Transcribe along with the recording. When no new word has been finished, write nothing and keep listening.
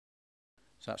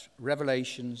So that's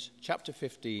Revelations chapter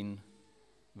 15,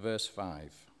 verse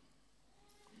 5.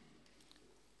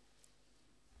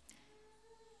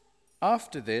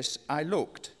 After this I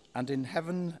looked, and in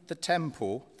heaven the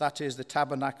temple, that is the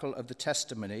tabernacle of the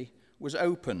testimony, was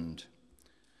opened.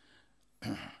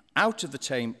 Out of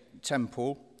the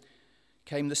temple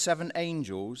came the 7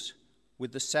 angels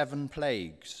with the 7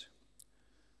 plagues.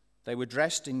 They were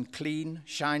dressed in clean,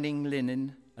 shining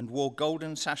linen and wore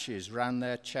golden sashes round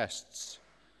their chests.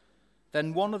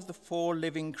 Then one of the 4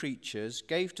 living creatures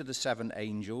gave to the 7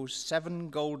 angels 7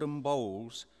 golden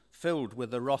bowls filled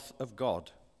with the wrath of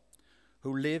God,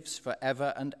 who lives for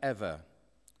ever and ever.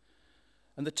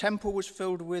 And the temple was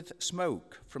filled with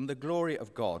smoke from the glory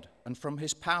of God and from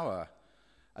his power,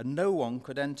 and no one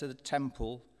could enter the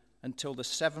temple until the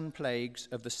 7 plagues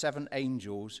of the 7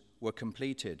 angels were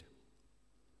completed.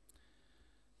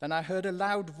 Then I heard a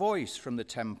loud voice from the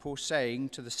temple saying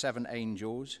to the 7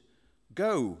 angels,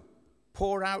 "Go,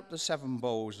 pour out the 7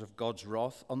 bowls of God's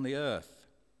wrath on the earth."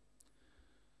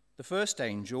 The first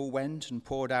angel went and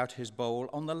poured out his bowl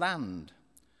on the land,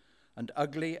 and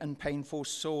ugly and painful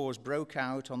sores broke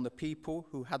out on the people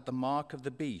who had the mark of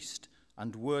the beast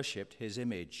and worshipped his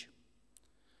image.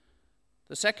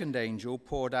 The second angel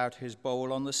poured out his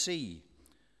bowl on the sea,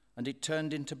 and it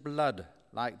turned into blood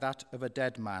like that of a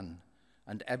dead man,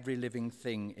 and every living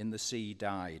thing in the sea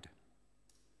died.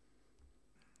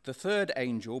 The third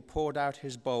angel poured out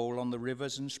his bowl on the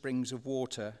rivers and springs of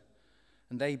water,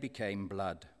 and they became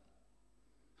blood.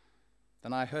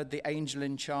 Then I heard the angel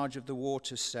in charge of the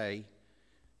waters say,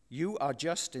 "You are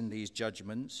just in these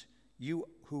judgments, you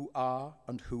who are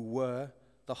and who were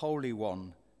the Holy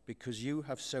One, because you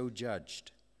have so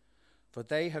judged. For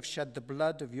they have shed the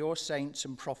blood of your saints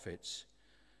and prophets,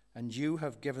 and you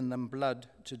have given them blood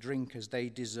to drink as they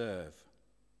deserve."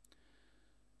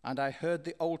 And I heard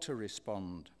the altar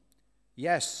respond,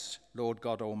 "Yes, Lord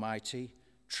God Almighty,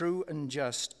 true and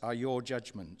just are your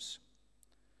judgments."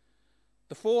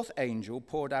 The fourth angel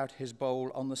poured out his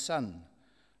bowl on the sun,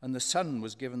 and the sun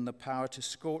was given the power to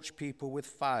scorch people with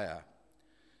fire.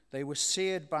 They were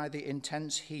seared by the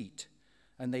intense heat,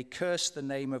 and they cursed the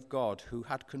name of God who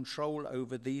had control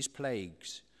over these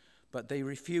plagues, but they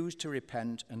refused to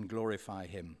repent and glorify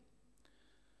him.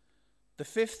 The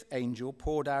fifth angel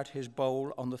poured out his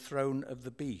bowl on the throne of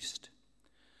the beast,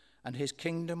 and his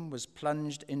kingdom was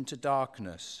plunged into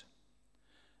darkness.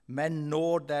 Men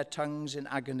gnawed their tongues in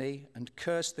agony and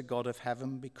cursed the God of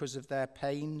heaven because of their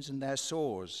pains and their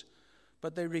sores,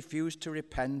 but they refused to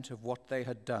repent of what they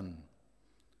had done.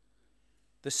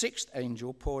 The sixth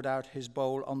angel poured out his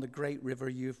bowl on the great river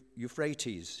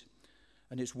Euphrates,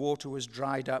 and its water was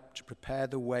dried up to prepare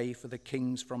the way for the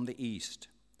kings from the east.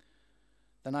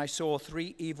 Then I saw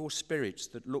 3 evil spirits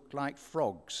that looked like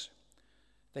frogs.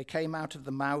 They came out of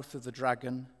the mouth of the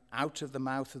dragon, out of the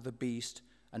mouth of the beast,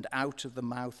 and out of the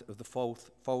mouth of the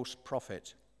false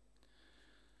prophet.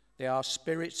 They are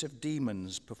spirits of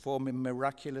demons performing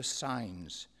miraculous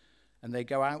signs, and they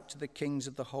go out to the kings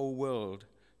of the whole world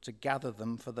to gather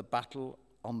them for the battle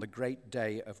on the great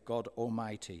day of God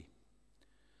Almighty.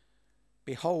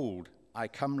 Behold, I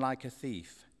come like a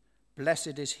thief.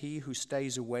 Blessed is he who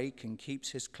stays awake and keeps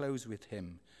his clothes with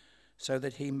him, so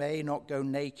that he may not go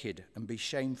naked and be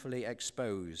shamefully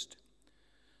exposed.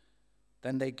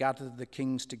 Then they gathered the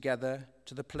kings together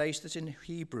to the place that in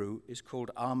Hebrew is called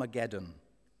Armageddon.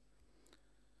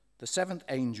 The 7th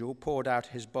angel poured out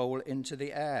his bowl into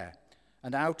the air,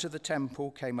 and out of the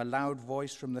temple came a loud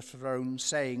voice from the throne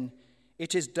saying,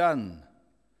 "It is done."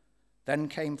 Then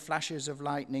came flashes of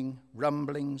lightning,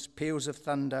 rumblings, peals of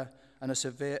thunder, and a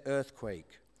severe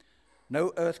earthquake.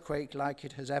 No earthquake like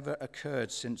it has ever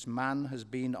occurred since man has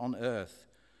been on earth.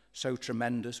 So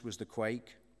tremendous was the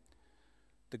quake.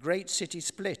 The great city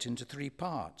split into 3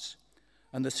 parts,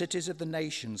 and the cities of the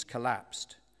nations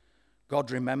collapsed. God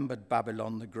remembered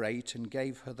Babylon the Great and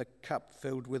gave her the cup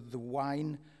filled with the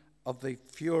wine of the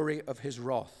fury of his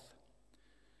wrath.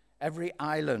 Every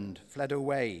island fled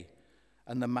away,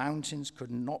 and the mountains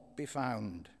could not be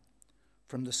found.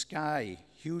 From the sky,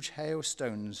 huge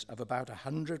hailstones of about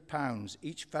 100 pounds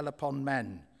each fell upon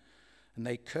men, and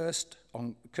they cursed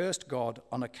God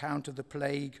on account of the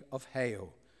plague of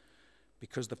hail,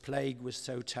 because the plague was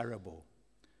so terrible.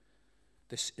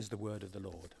 This is the word of the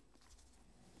Lord.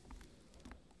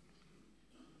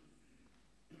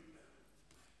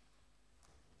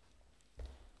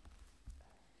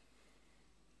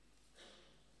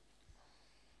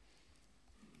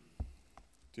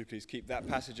 Do please keep that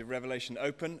passage of Revelation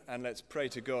open, and let's pray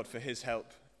to God for his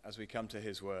help as we come to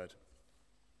his word.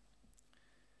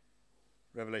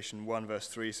 Revelation 1 verse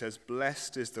 3 says,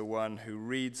 "Blessed is the one who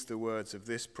reads the words of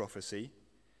this prophecy,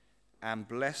 and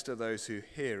blessed are those who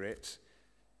hear it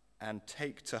and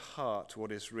take to heart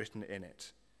what is written in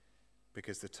it,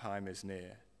 because the time is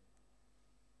near.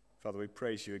 Father, we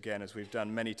praise you again, as we've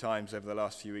done many times over the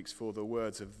last few weeks, for the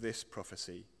words of this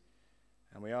prophecy.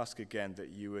 And we ask again that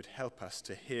you would help us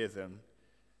to hear them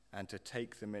and to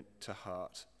take them to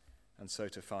heart, and so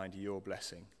to find your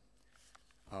blessing.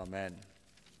 Amen.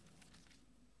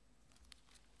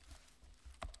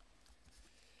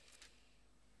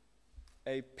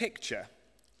 A picture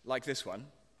like this one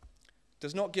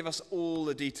does not give us all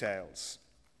the details.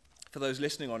 For those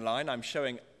listening online, I'm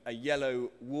showing a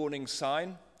yellow warning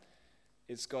sign.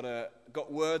 It's got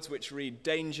words which read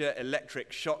danger,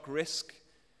 electric shock risk.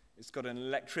 It's got an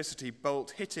electricity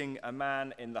bolt hitting a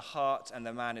man in the heart, and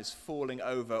the man is falling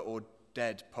over or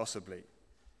dead possibly.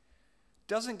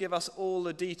 Doesn't give us all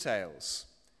the details.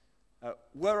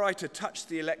 Were I to touch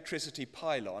the electricity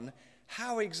pylon,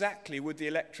 how exactly would the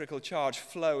electrical charge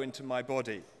flow into my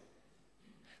body?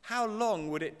 How long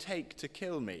would it take to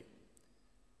kill me?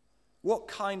 What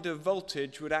kind of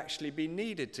voltage would actually be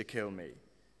needed to kill me?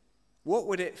 What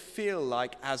would it feel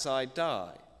like as I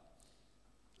die?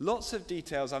 Lots of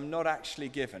details I'm not actually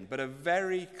given, but a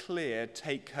very clear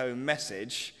take-home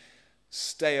message: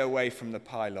 stay away from the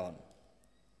pylon.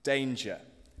 Danger,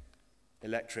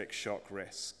 electric shock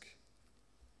risk.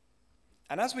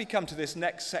 And as we come to this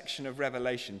next section of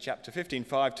Revelation, chapter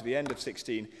 15:5 to the end of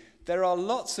 16, there are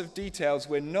lots of details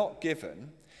we're not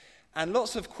given, and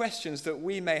lots of questions that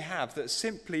we may have that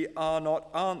simply are not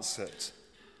answered.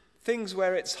 Things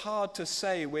where it's hard to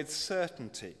say with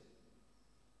certainty.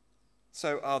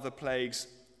 So are the plagues,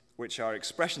 which are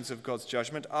expressions of God's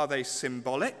judgment, are they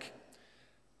symbolic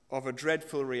of a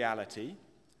dreadful reality,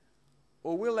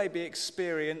 or will they be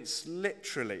experienced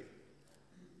literally?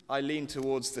 I lean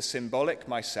towards the symbolic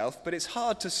myself, but it's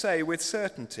hard to say with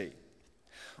certainty.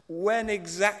 When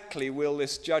exactly will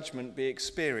this judgment be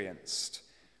experienced?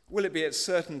 Will it be at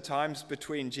certain times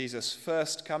between Jesus'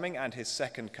 first coming and his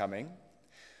second coming?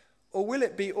 Or will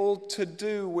it be all to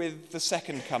do with the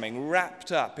second coming,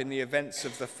 wrapped up in the events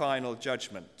of the final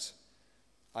judgment?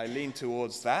 I lean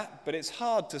towards that, but it's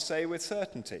hard to say with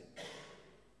certainty.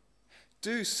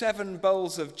 Do 7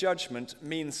 bowls of judgment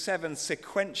mean 7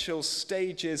 sequential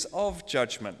stages of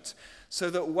judgment, so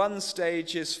that one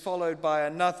stage is followed by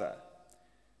another?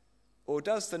 Or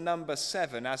does the number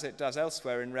 7, as it does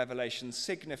elsewhere in Revelation,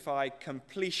 signify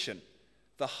completion,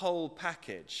 the whole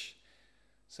package?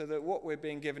 So that what we're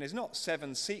being given is not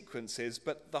 7 sequences,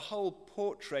 but the whole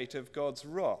portrait of God's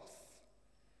wrath.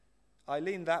 I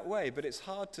lean that way, but it's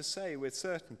hard to say with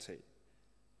certainty.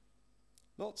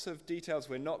 Lots of details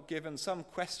we're not given, some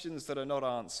questions that are not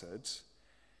answered.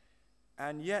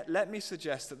 And yet, let me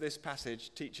suggest that this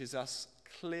passage teaches us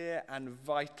clear and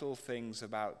vital things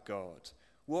about God.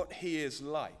 What he is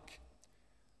like,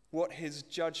 what his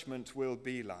judgment will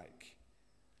be like.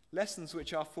 Lessons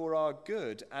which are for our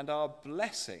good and our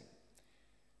blessing,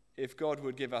 if God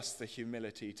would give us the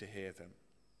humility to hear them.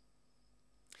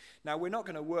 Now, we're not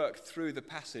going to work through the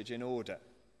passage in order.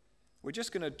 We're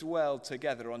just going to dwell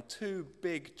together on 2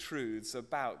 big truths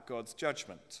about God's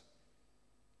judgment.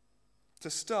 To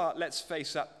start, let's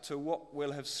face up to what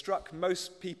will have struck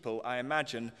most people, I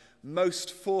imagine,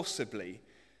 most forcibly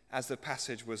as the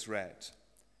passage was read.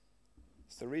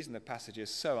 It's the reason the passage is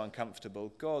so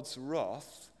uncomfortable. God's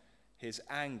wrath, his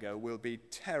anger, will be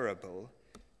terrible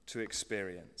to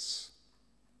experience.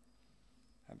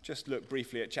 Just look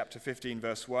briefly at chapter 15,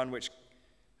 verse 1, which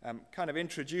kind of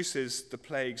introduces the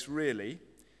plagues really.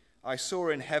 I saw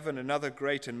in heaven another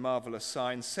great and marvelous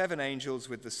sign, 7 angels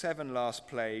with the 7 last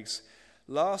plagues,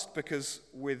 last because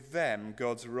with them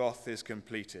God's wrath is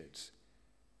completed.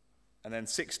 And then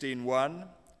 16:1,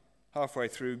 halfway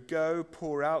through, go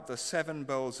pour out the 7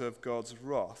 bowls of God's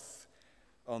wrath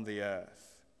on the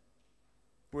earth.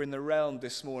 We're in the realm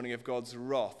this morning of God's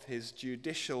wrath, his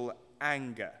judicial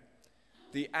anger,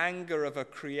 the anger of a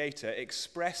creator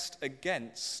expressed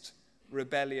against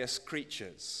rebellious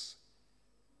creatures.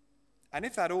 And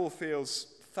if that all feels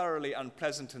thoroughly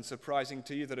unpleasant and surprising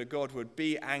to you, that a God would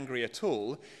be angry at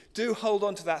all, do hold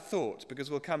on to that thought,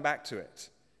 because we'll come back to it.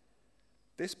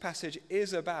 This passage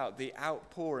is about the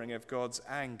outpouring of God's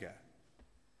anger.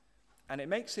 And it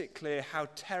makes it clear how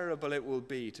terrible it will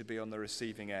be to be on the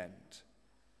receiving end.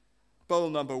 Bowl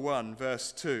number 1,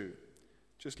 verse 2.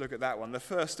 Just look at that one. The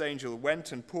first angel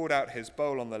went and poured out his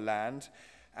bowl on the land,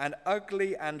 and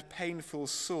ugly and painful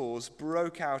sores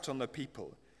broke out on the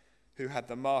people who had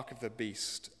the mark of the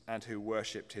beast and who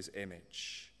worshipped his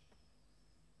image.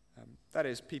 That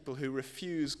is, people who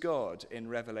refuse God in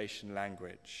Revelation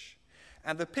language.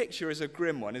 And the picture is a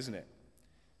grim one, isn't it?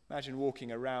 Imagine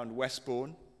walking around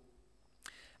Westbourne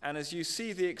And as you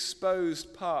see the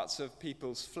exposed parts of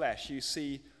people's flesh, you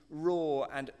see raw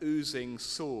and oozing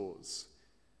sores,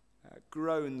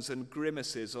 groans and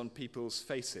grimaces on people's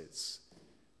faces.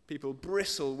 People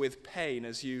bristle with pain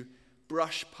as you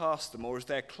brush past them or as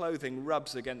their clothing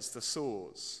rubs against the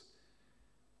sores.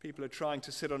 People are trying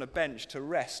to sit on a bench to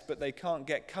rest, but they can't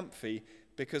get comfy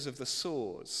because of the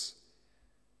sores.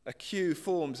 A queue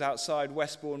forms outside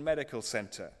Westbourne Medical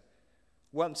Centre.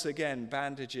 Once again,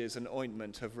 bandages and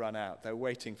ointment have run out. They're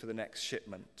waiting for the next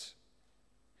shipment.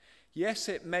 Yes,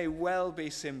 it may well be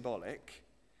symbolic,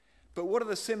 but what are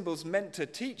the symbols meant to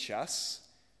teach us?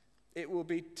 It will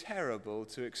be terrible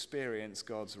to experience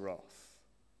God's wrath.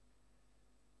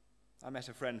 I met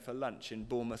a friend for lunch in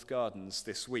Bournemouth Gardens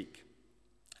this week,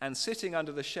 and sitting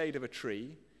under the shade of a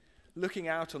tree, looking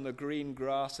out on the green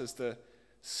grass as the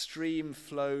stream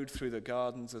flowed through the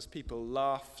gardens, as people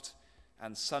laughed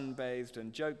and sunbathed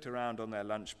and joked around on their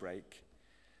lunch break,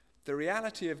 the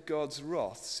reality of God's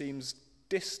wrath seems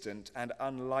distant and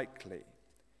unlikely.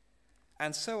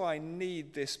 And so I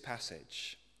need this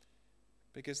passage,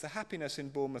 because the happiness in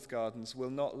Bournemouth Gardens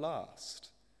will not last.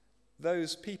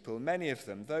 Those people, many of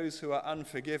them, those who are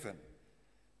unforgiven,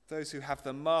 those who have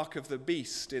the mark of the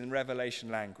beast in Revelation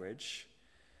language,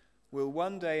 will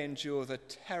one day endure the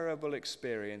terrible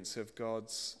experience of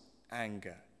God's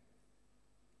anger.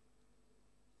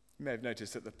 You may have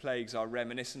noticed that the plagues are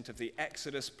reminiscent of the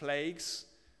Exodus plagues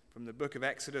from the book of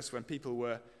Exodus, when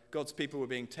God's people were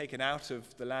being taken out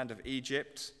of the land of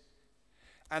Egypt.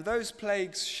 And those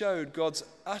plagues showed God's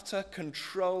utter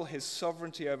control, his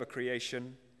sovereignty over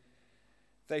creation.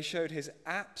 They showed his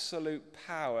absolute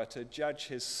power to judge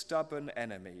his stubborn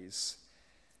enemies.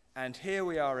 And here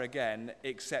we are again,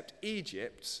 except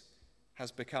Egypt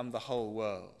has become the whole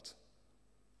world.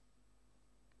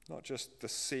 Not just the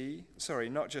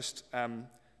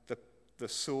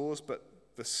sores, but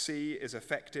the sea is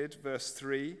affected. Verse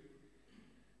 3,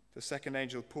 the second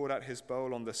angel poured out his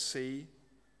bowl on the sea.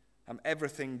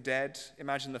 Everything dead.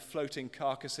 Imagine the floating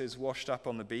carcasses washed up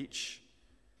on the beach.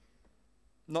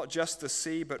 Not just the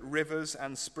sea, but rivers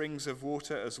and springs of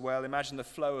water as well. Imagine the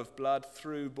flow of blood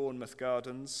through Bournemouth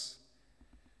Gardens.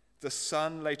 The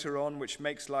sun later on, which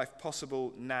makes life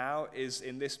possible now, is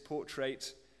in this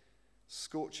portrait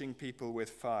scorching people with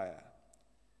fire.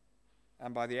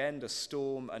 And by the end, a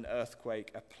storm, an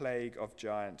earthquake, a plague of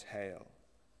giant hail.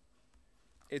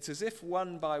 It's as if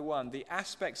one by one, the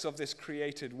aspects of this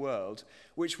created world,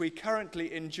 which we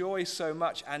currently enjoy so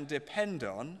much and depend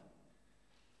on,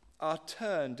 are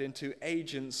turned into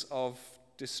agents of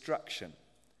destruction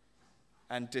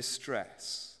and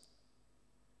distress.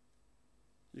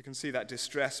 You can see that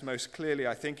distress most clearly,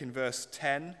 I think, in verse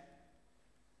 10.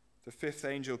 The fifth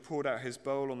angel poured out his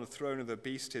bowl on the throne of the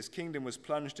beast. His kingdom was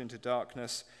plunged into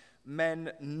darkness.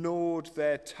 Men gnawed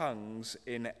their tongues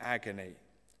in agony.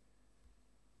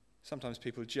 Sometimes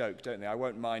people joke, don't they? I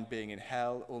won't mind being in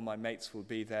hell. All my mates will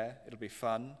be there. It'll be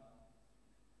fun.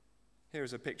 Here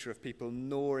is a picture of people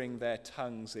gnawing their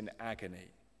tongues in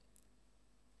agony.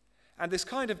 And this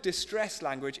kind of distress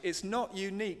language is not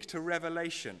unique to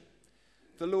Revelation.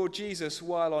 The Lord Jesus,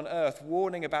 while on earth,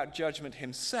 warning about judgment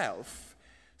himself,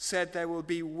 said there will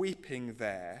be weeping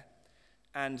there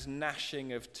and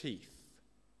gnashing of teeth.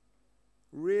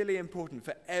 Really important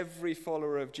for every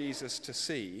follower of Jesus to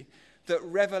see that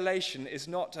Revelation is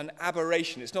not an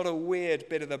aberration. It's not a weird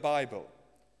bit of the Bible.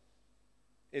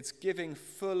 It's giving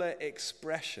fuller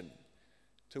expression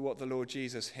to what the Lord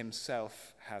Jesus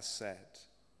himself has said.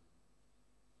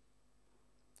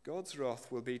 God's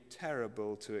wrath will be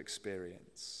terrible to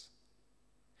experience.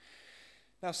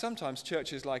 Now, sometimes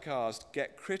churches like ours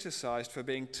get criticized for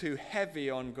being too heavy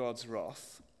on God's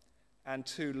wrath and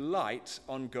too light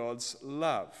on God's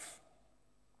love.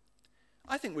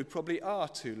 I think we probably are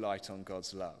too light on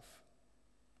God's love.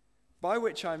 By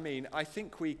which I mean, I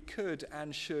think we could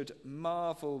and should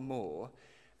marvel more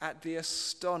at the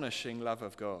astonishing love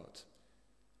of God.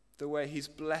 The way he's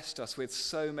blessed us with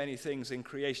so many things in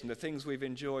creation, the things we've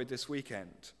enjoyed this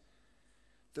weekend.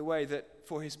 The way that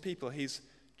for his people he's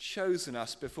chosen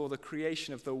us before the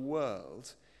creation of the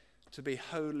world to be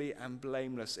holy and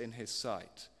blameless in his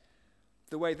sight.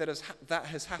 The way that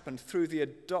has happened through the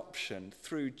adoption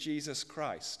through Jesus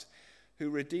Christ, who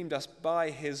redeemed us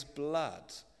by his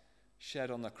blood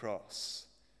shed on the cross.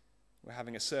 We're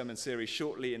having a sermon series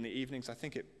shortly in the evenings. I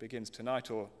think it begins tonight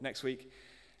or next week.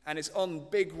 And it's on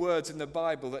big words in the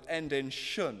Bible that end in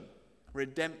shun: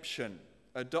 redemption,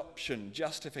 adoption,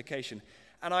 justification.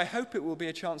 And I hope it will be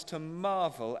a chance to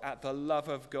marvel at the love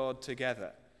of God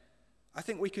together. I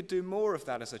think we could do more of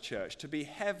that as a church, to be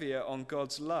heavier on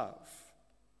God's love.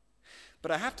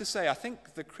 But I have to say, I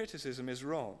think the criticism is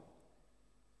wrong.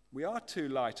 We are too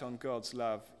light on God's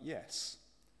love, yes,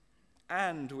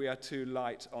 and we are too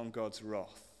light on God's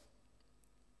wrath.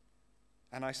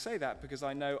 And I say that because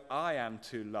I know I am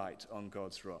too light on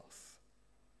God's wrath.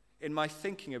 In my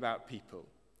thinking about people,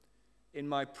 in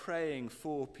my praying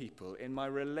for people, in my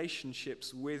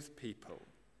relationships with people,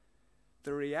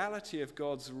 the reality of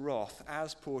God's wrath,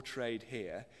 as portrayed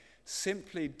here,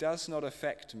 simply does not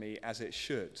affect me as it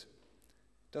should,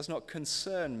 does not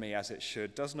concern me as it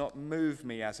should, does not move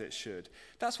me as it should.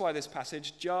 That's why this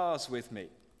passage jars with me.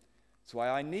 That's why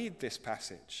I need this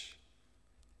passage.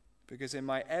 Because in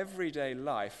my everyday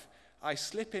life, I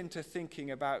slip into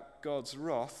thinking about God's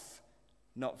wrath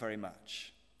not very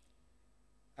much,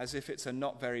 as if it's a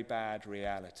not very bad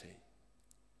reality.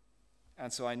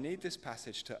 And so I need this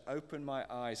passage to open my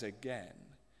eyes again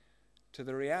to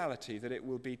the reality that it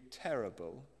will be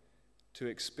terrible to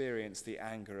experience the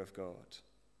anger of God.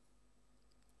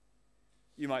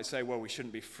 You might say, well, we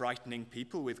shouldn't be frightening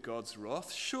people with God's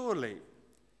wrath, surely.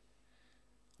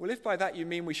 Well, if by that you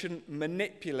mean we shouldn't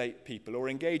manipulate people or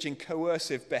engage in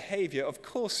coercive behavior, of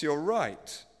course you're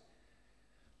right.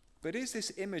 But is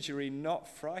this imagery not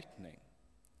frightening?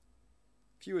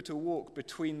 If you were to walk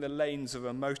between the lanes of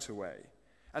a motorway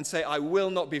and say, I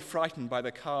will not be frightened by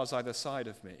the cars either side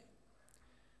of me,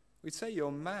 we'd say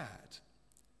you're mad.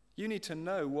 You need to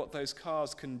know what those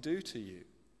cars can do to you.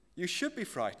 You should be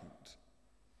frightened.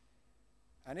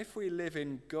 And if we live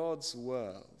in God's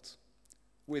world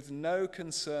with no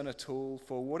concern at all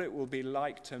for what it will be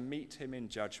like to meet him in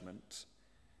judgment,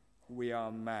 we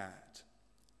are mad.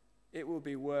 It will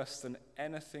be worse than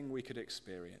anything we could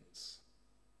experience.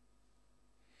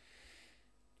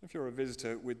 If you're a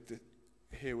visitor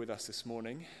here with us this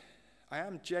morning, I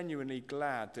am genuinely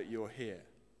glad that you're here.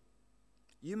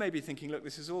 You may be thinking, look,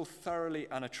 this is all thoroughly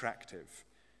unattractive.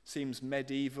 Seems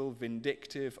medieval,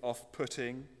 vindictive,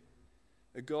 off-putting.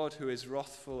 A God who is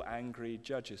wrathful, angry,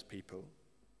 judges people.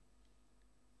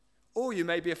 Or you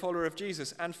may be a follower of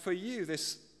Jesus, and for you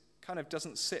this kind of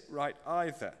doesn't sit right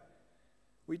either.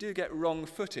 We do get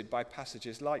wrong-footed by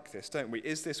passages like this, don't we?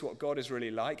 Is this what God is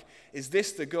really like? Is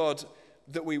this the God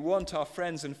that we want our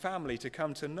friends and family to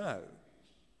come to know?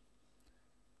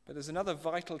 But there's another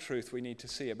vital truth we need to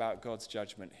see about God's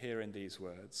judgment here in these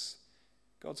words.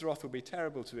 God's wrath will be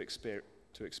terrible to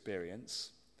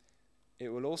experience. It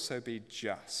will also be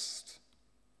just,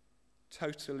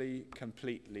 totally,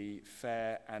 completely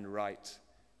fair and right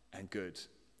and good.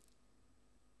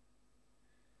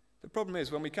 The problem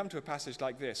is, when we come to a passage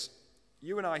like this,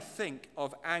 you and I think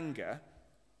of anger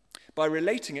by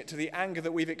relating it to the anger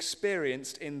that we've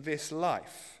experienced in this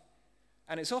life.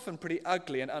 And it's often pretty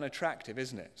ugly and unattractive,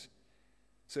 isn't it?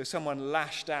 So someone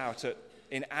lashed out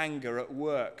in anger at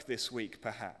work this week,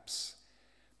 perhaps,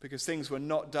 because things were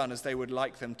not done as they would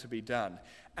like them to be done.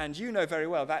 And you know very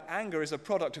well that anger is a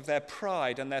product of their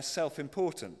pride and their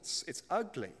self-importance. It's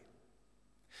ugly.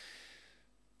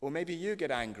 Or maybe you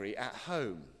get angry at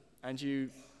home and you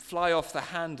fly off the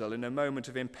handle in a moment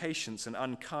of impatience and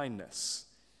unkindness.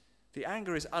 The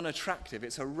anger is unattractive.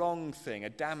 It's a wrong thing, a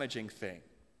damaging thing.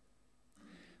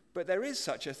 But there is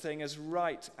such a thing as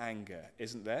right anger,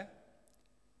 isn't there?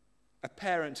 A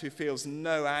parent who feels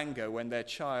no anger when their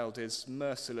child is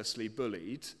mercilessly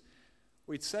bullied,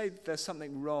 we'd say there's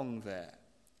something wrong there.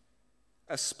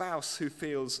 A spouse who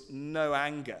feels no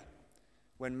anger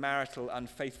when marital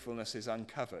unfaithfulness is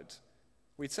uncovered,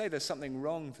 we'd say there's something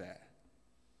wrong there.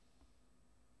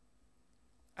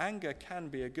 Anger can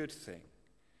be a good thing.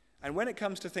 And when it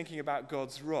comes to thinking about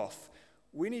God's wrath,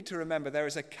 we need to remember there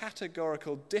is a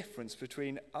categorical difference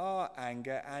between our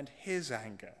anger and his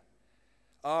anger.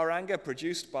 Our anger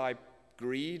produced by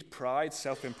greed, pride,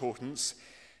 self-importance.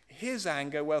 His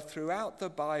anger, well, throughout the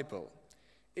Bible,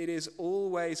 it is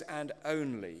always and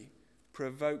only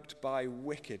provoked by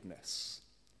wickedness.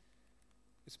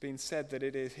 It's been said that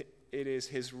it is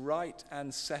his right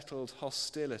and settled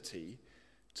hostility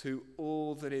to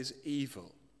all that is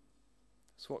evil.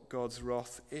 That's what God's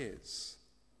wrath is.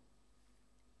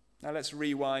 Now let's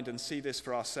rewind and see this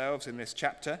for ourselves in this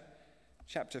chapter.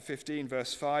 Chapter 15,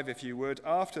 verse 5, if you would.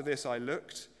 After this I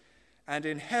looked, and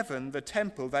in heaven the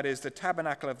temple, that is the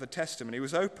tabernacle of the testimony,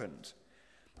 was opened.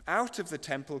 Out of the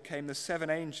temple came the 7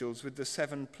 angels with the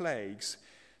 7 plagues.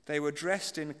 They were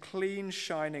dressed in clean,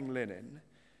 shining linen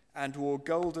and wore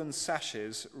golden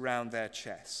sashes round their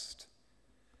chest.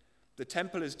 The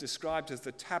temple is described as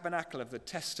the tabernacle of the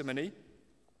testimony.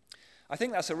 I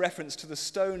think that's a reference to the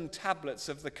stone tablets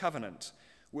of the covenant,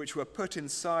 which were put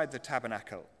inside the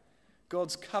tabernacle.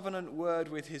 God's covenant word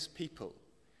with his people.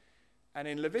 And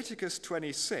in Leviticus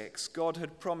 26, God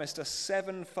had promised a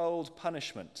sevenfold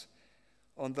punishment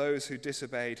on those who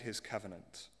disobeyed his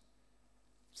covenant.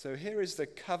 So here is the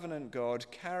covenant God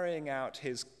carrying out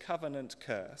his covenant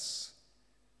curse.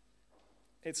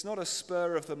 It's not a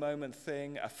spur-of-the-moment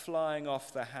thing, a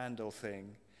flying-off-the-handle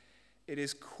thing. It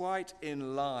is quite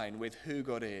in line with who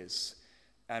God is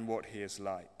and what he is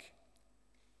like.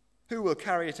 Who will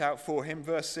carry it out for him?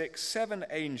 Verse 6, 7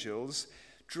 angels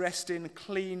dressed in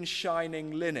clean,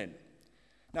 shining linen.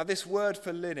 Now, this word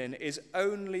for linen is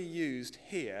only used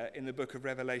here in the book of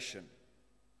Revelation.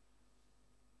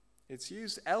 It's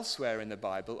used elsewhere in the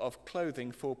Bible of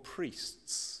clothing for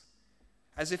priests,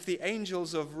 as if the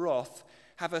angels of wrath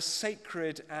have a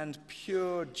sacred and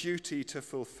pure duty to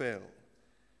fulfill.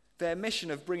 Their mission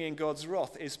of bringing God's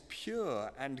wrath is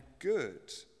pure and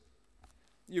good.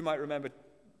 You might remember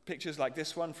pictures like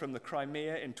this one from the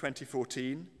Crimea in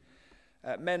 2014.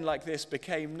 Men like this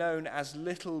became known as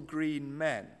little green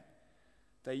men.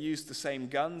 They used the same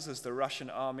guns as the Russian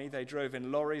army. They drove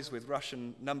in lorries with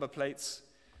Russian number plates.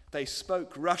 They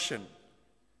spoke Russian.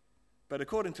 But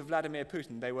according to Vladimir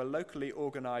Putin, they were locally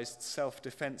organized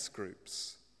self-defense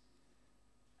groups.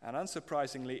 And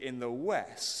unsurprisingly, in the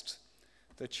West,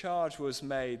 the charge was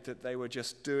made that they were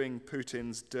just doing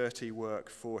Putin's dirty work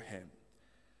for him,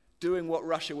 doing what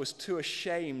Russia was too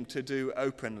ashamed to do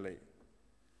openly.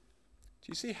 Do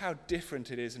you see how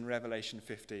different it is in Revelation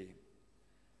 15?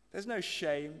 There's no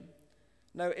shame,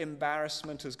 no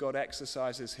embarrassment as God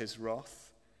exercises his wrath.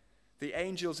 The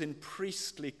angels in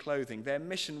priestly clothing, their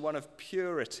mission one of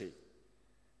purity.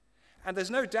 And there's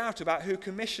no doubt about who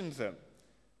commissioned them.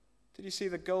 Did you see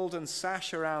the golden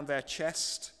sash around their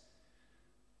chest?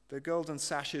 The golden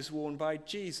sash is worn by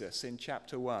Jesus in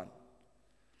chapter 1.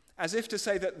 As if to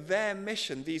say that their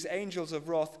mission, these angels of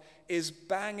wrath, is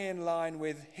bang in line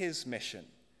with his mission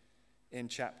in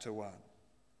chapter 1.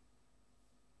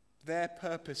 Their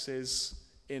purposes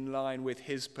in line with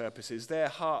his purposes, their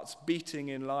hearts beating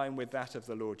in line with that of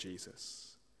the Lord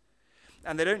Jesus.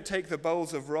 And they don't take the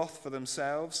bowls of wrath for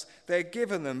themselves. They're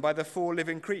given them by the 4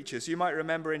 living creatures. You might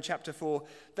remember in chapter 4,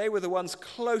 they were the ones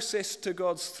closest to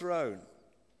God's throne.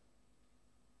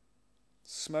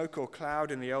 Smoke or cloud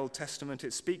in the Old Testament,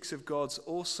 it speaks of God's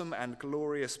awesome and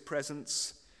glorious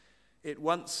presence. It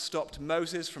once stopped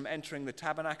Moses from entering the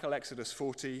tabernacle, Exodus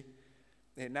 40.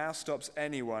 It now stops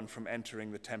anyone from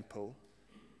entering the temple.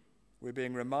 We're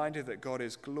being reminded that God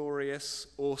is glorious,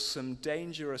 awesome,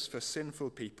 dangerous for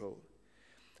sinful people.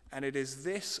 And it is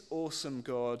this awesome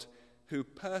God who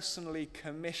personally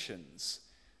commissions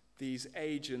these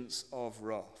agents of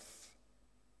wrath.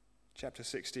 Chapter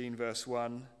 16, verse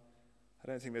 1. I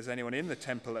don't think there's anyone in the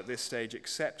temple at this stage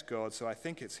except God, so I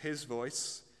think it's his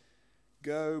voice.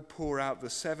 Go pour out the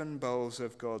 7 bowls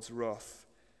of God's wrath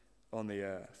on the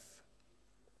earth.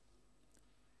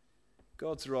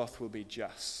 God's wrath will be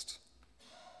just.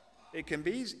 It can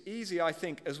be easy, I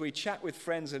think, as we chat with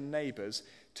friends and neighbors,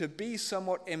 to be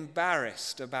somewhat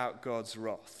embarrassed about God's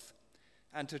wrath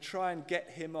and to try and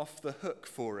get him off the hook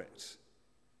for it.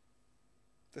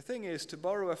 The thing is, to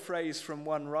borrow a phrase from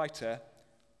one writer,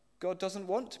 God doesn't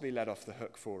want to be let off the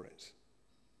hook for it.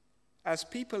 As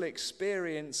people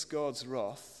experience God's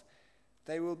wrath,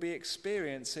 they will be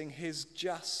experiencing his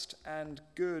just and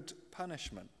good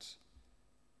punishment.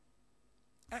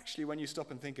 Actually, when you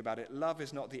stop and think about it, love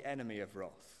is not the enemy of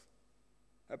wrath.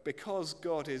 Because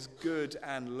God is good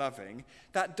and loving,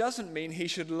 that doesn't mean he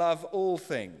should love all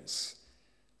things.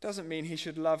 Doesn't mean he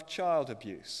should love child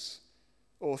abuse,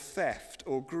 or theft,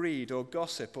 or greed, or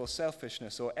gossip, or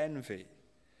selfishness, or envy.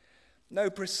 No,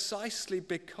 precisely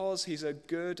because he's a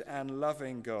good and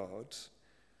loving God,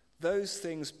 those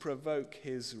things provoke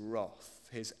his wrath,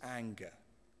 his anger,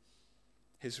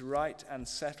 his right and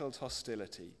settled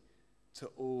hostility to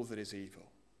all that is evil.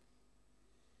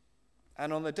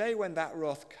 And on the day when that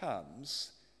wrath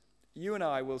comes, you and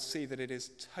I will see that it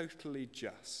is totally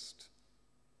just,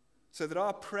 so that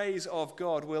our praise of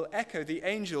God will echo the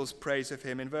angels' praise of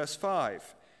him in verse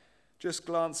 5. Just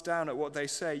glance down at what they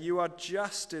say. You are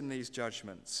just in these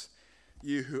judgments,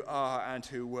 you who are and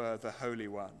who were the Holy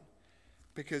One,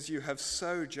 because you have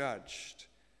so judged.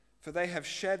 For they have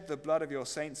shed the blood of your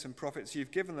saints and prophets.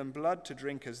 You've given them blood to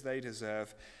drink as they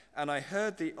deserve. And I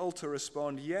heard the altar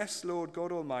respond, yes, Lord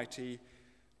God Almighty,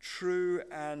 true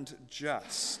and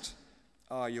just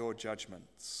are your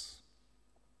judgments.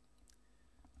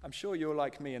 I'm sure you're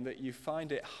like me in that you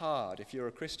find it hard, if you're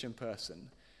a Christian person,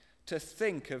 to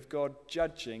think of God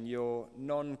judging your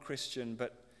non-Christian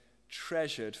but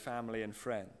treasured family and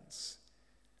friends.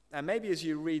 And maybe as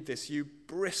you read this, you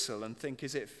bristle and think,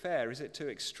 is it fair? Is it too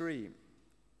extreme?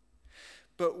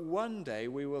 but one day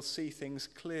we will see things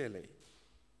clearly.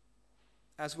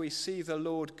 As we see the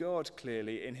Lord God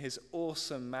clearly in his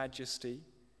awesome majesty,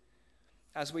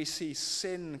 as we see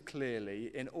sin clearly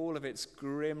in all of its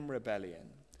grim rebellion,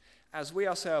 as we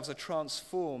ourselves are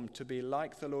transformed to be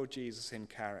like the Lord Jesus in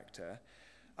character,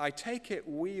 I take it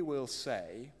we will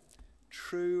say,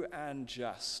 "True and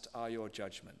just are your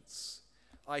judgments.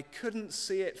 I couldn't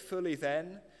see it fully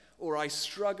then, or I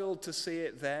struggled to see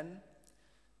it then,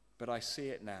 but I see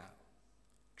it now.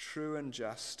 True and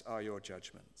just are your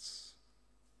judgments."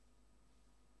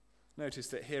 Notice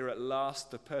that here at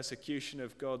last the persecution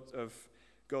of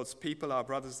God's people, our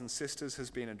brothers and sisters,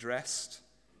 has been addressed.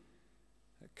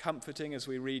 Comforting as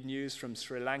we read news from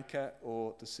Sri Lanka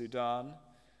or the Sudan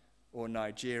or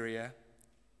Nigeria.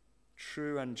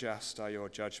 True and just are your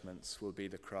judgments will be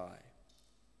the cry.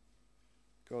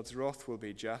 God's wrath will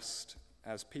be just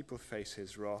as people face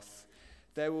his wrath.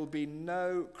 There will be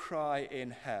no cry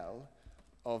in hell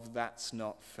of "that's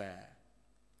not fair."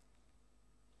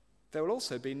 There will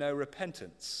also be no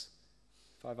repentance,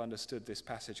 if I've understood this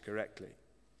passage correctly.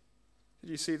 Did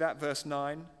you see that? Verse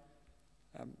 9.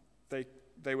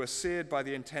 They were seared by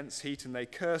the intense heat and they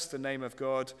cursed the name of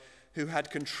God who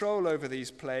had control over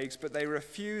these plagues, but they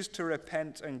refused to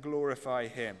repent and glorify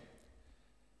him.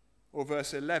 Or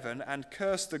verse 11, and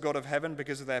cursed the God of heaven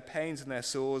because of their pains and their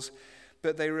sores,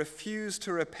 but they refused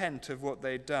to repent of what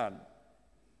they'd done.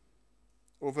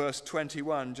 Or verse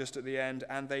 21, just at the end,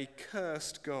 and they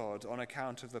cursed God on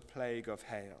account of the plague of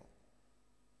hail.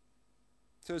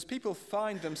 So as people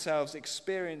find themselves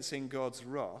experiencing God's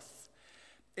wrath,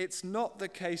 it's not the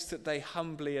case that they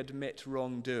humbly admit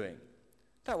wrongdoing.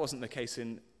 That wasn't the case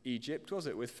in Egypt, was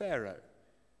it, with Pharaoh?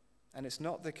 And it's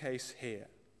not the case here.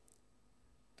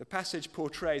 The passage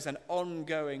portrays an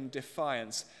ongoing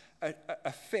defiance,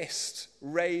 a fist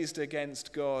raised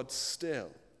against God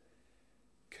still,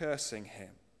 cursing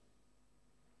him.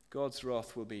 God's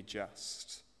wrath will be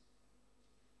just.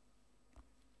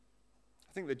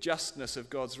 I think the justness of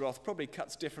God's wrath probably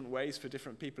cuts different ways for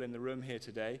different people in the room here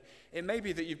today. It may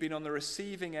be that you've been on the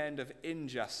receiving end of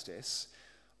injustice,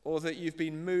 or that you've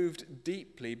been moved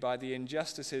deeply by the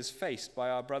injustices faced by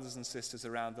our brothers and sisters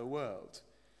around the world.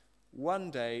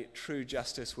 One day, true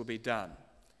justice will be done.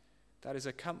 That is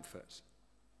a comfort.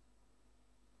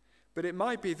 But it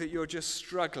might be that you're just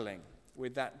struggling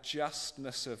with that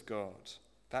justness of God,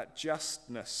 that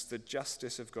justness, the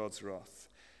justice of God's wrath.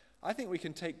 I think we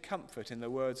can take comfort in the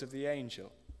words of the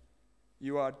angel.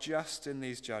 You are just in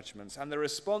these judgments. And the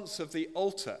response of the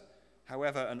altar,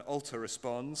 however an altar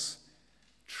responds,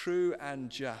 true and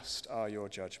just are your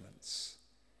judgments.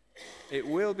 It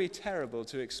will be terrible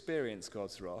to experience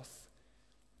God's wrath,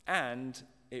 and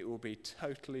it will be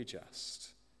totally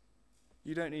just.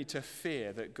 You don't need to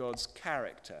fear that God's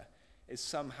character is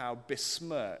somehow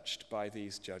besmirched by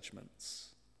these judgments.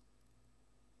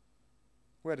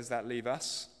 Where does that leave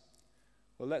us?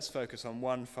 Well, let's focus on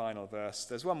one final verse.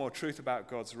 There's one more truth about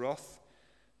God's wrath,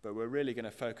 but we're really going to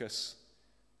focus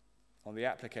on the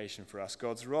application for us.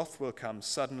 God's wrath will come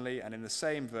suddenly, and in the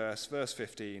same verse, verse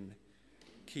 15,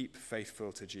 keep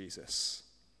faithful to Jesus.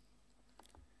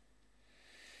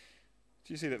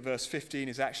 Do you see that verse 15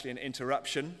 is actually an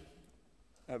interruption?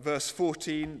 Verse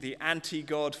 14, the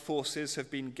anti-God forces have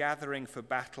been gathering for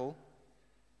battle.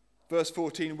 Verse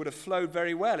 14 would have flowed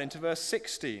very well into verse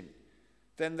 16.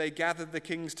 Then they gathered the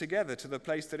kings together to the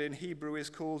place that in Hebrew is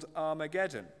called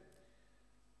Armageddon.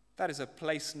 That is a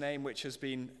place name which has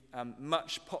been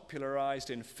much popularized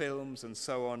in films and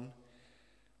so on.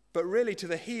 But really, to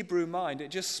the Hebrew mind, it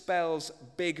just spells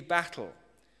big battle.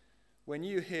 When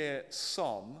you hear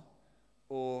Somme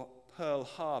or Pearl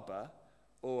Harbor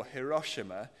or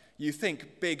Hiroshima, you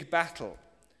think big battle.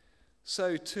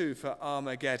 So too for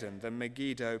Armageddon, the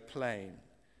Megiddo plain.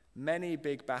 Many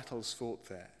big battles fought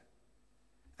there.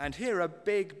 And here a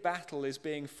big battle is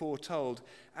being foretold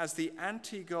as the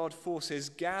anti-God forces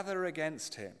gather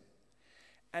against him.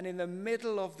 And in the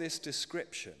middle of this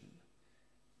description,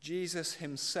 Jesus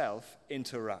himself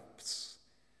interrupts.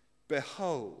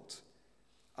 Behold,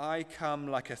 I come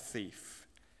like a thief.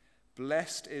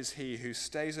 Blessed is he who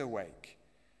stays awake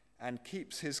and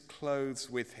keeps his clothes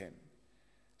with him,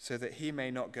 so that he may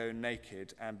not go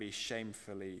naked and be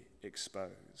shamefully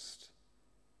exposed.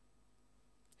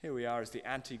 Here we are as the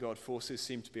anti-God forces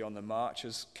seem to be on the march,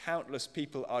 as countless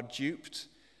people are duped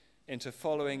into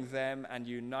following them and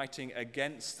uniting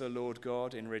against the Lord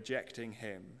God in rejecting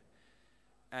him.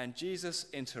 And Jesus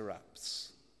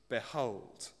interrupts.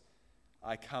 Behold,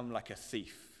 I come like a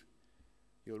thief.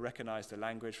 You'll recognize the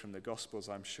language from the Gospels,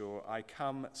 I'm sure. I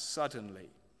come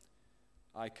suddenly.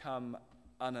 I come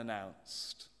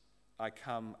unannounced, I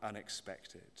come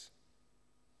unexpected.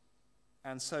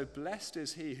 And so blessed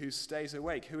is he who stays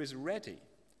awake, who is ready,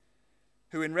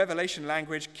 who in Revelation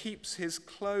language keeps his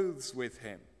clothes with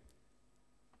him.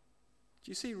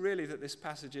 Do you see really that this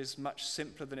passage is much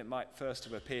simpler than it might first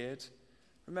have appeared?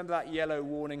 Remember that yellow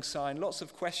warning sign? Lots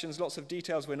of questions, lots of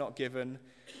details we're not given.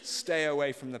 Stay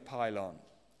away from the pylon.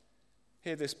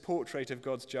 Hear this portrait of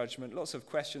God's judgment. Lots of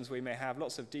questions we may have,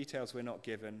 lots of details we're not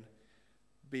given.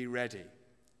 Be ready.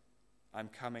 I'm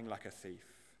coming like a thief.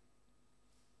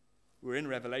 We're in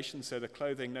Revelation, so the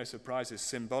clothing, no surprise, is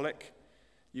symbolic.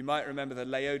 You might remember the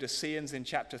Laodiceans in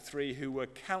chapter 3 who were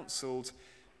counseled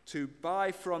to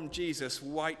buy from Jesus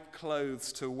white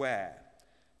clothes to wear,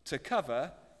 to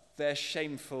cover their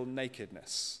shameful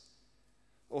nakedness.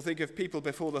 Or think of people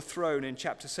before the throne in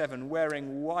chapter 7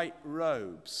 wearing white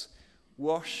robes,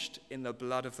 washed in the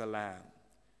blood of the Lamb.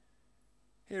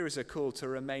 Here is a call to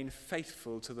remain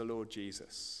faithful to the Lord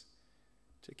Jesus,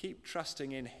 to keep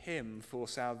trusting in him for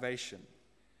salvation,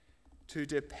 to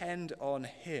depend on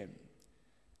him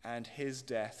and his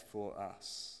death for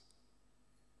us.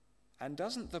 And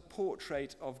doesn't the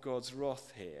portrait of God's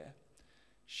wrath here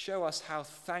show us how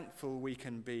thankful we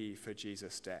can be for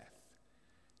Jesus' death?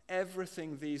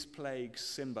 Everything these plagues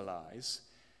symbolize,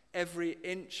 every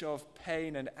inch of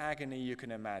pain and agony you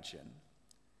can imagine,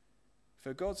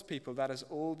 for God's people, that has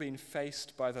all been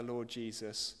faced by the Lord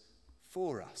Jesus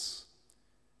for us,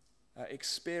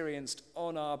 experienced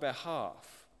on our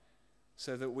behalf,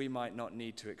 so that we might not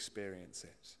need to experience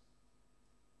it.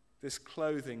 This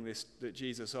clothing that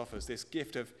Jesus offers, this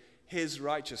gift of his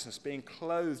righteousness, being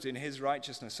clothed in his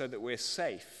righteousness so that we're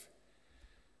safe,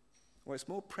 well, it's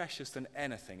more precious than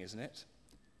anything, isn't it?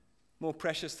 More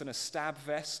precious than a stab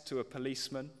vest to a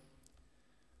policeman.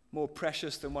 More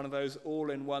precious than one of those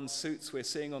all-in-one suits we're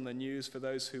seeing on the news for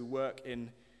those who work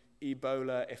in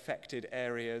Ebola-affected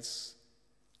areas.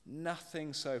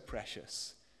 Nothing so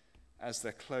precious as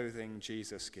the clothing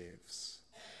Jesus gives.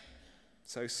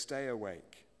 So stay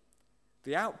awake.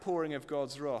 The outpouring of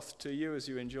God's wrath to you as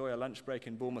you enjoy a lunch break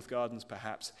in Bournemouth Gardens,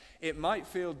 perhaps, it might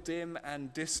feel dim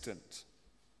and distant.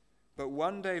 But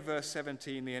one day, verse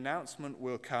 17, the announcement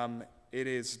will come, it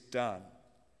is done.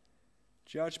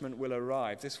 Judgment will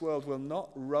arrive. This world will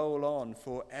not roll on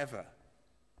forever.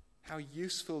 How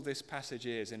useful this passage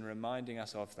is in reminding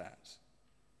us of that.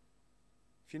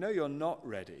 If you know you're not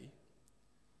ready,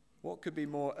 what could be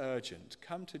more urgent?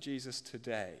 Come to Jesus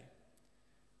today,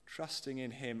 trusting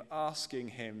in him, asking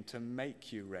him to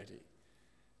make you ready,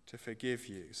 to forgive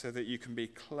you, so that you can be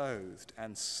clothed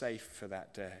and safe for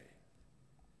that day.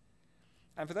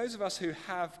 And for those of us who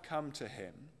have come to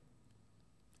him,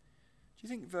 do you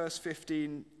think verse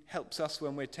 15 helps us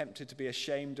when we're tempted to be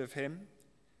ashamed of him?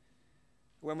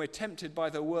 When we're tempted by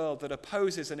the world that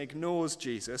opposes and ignores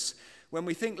Jesus, when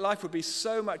we think life would be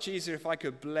so much easier if I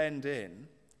could blend in,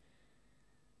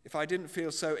 if I didn't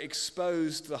feel so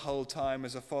exposed the whole time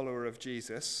as a follower of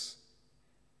Jesus,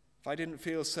 if I didn't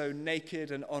feel so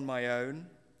naked and on my own,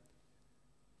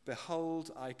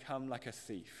 behold, I come like a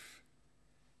thief.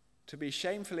 To be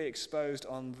shamefully exposed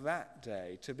on that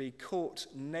day, to be caught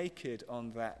naked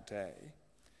on that day,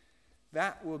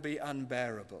 that will be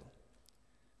unbearable.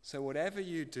 So whatever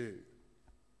you do,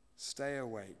 stay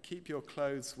awake. Keep your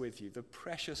clothes with you, the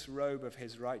precious robe of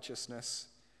his righteousness.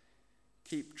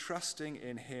 Keep trusting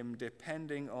in him,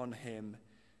 depending on him,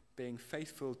 being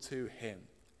faithful to him.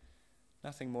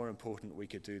 Nothing more important we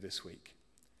could do this week.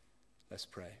 Let's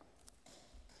pray.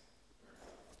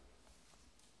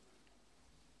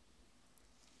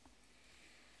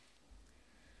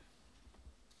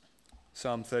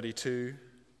 Psalm 32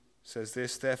 says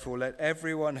this, therefore let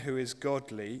everyone who is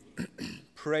godly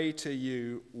pray to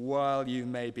you while you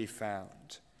may be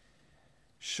found.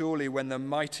 Surely when the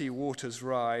mighty waters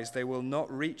rise, they will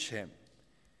not reach him.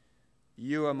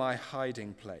 You are my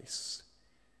hiding place.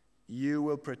 You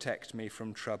will protect me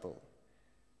from trouble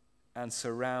and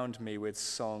surround me with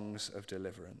songs of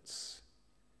deliverance.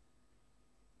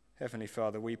 Heavenly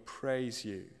Father, we praise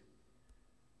you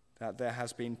that there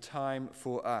has been time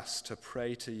for us to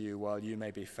pray to you while you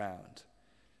may be found,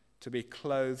 to be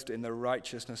clothed in the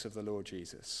righteousness of the Lord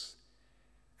Jesus.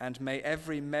 And may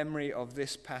every memory of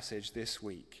this passage this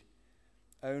week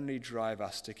only drive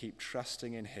us to keep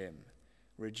trusting in him,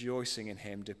 rejoicing in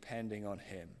him, depending on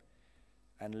him,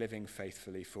 and living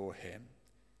faithfully for him.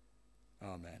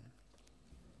 Amen.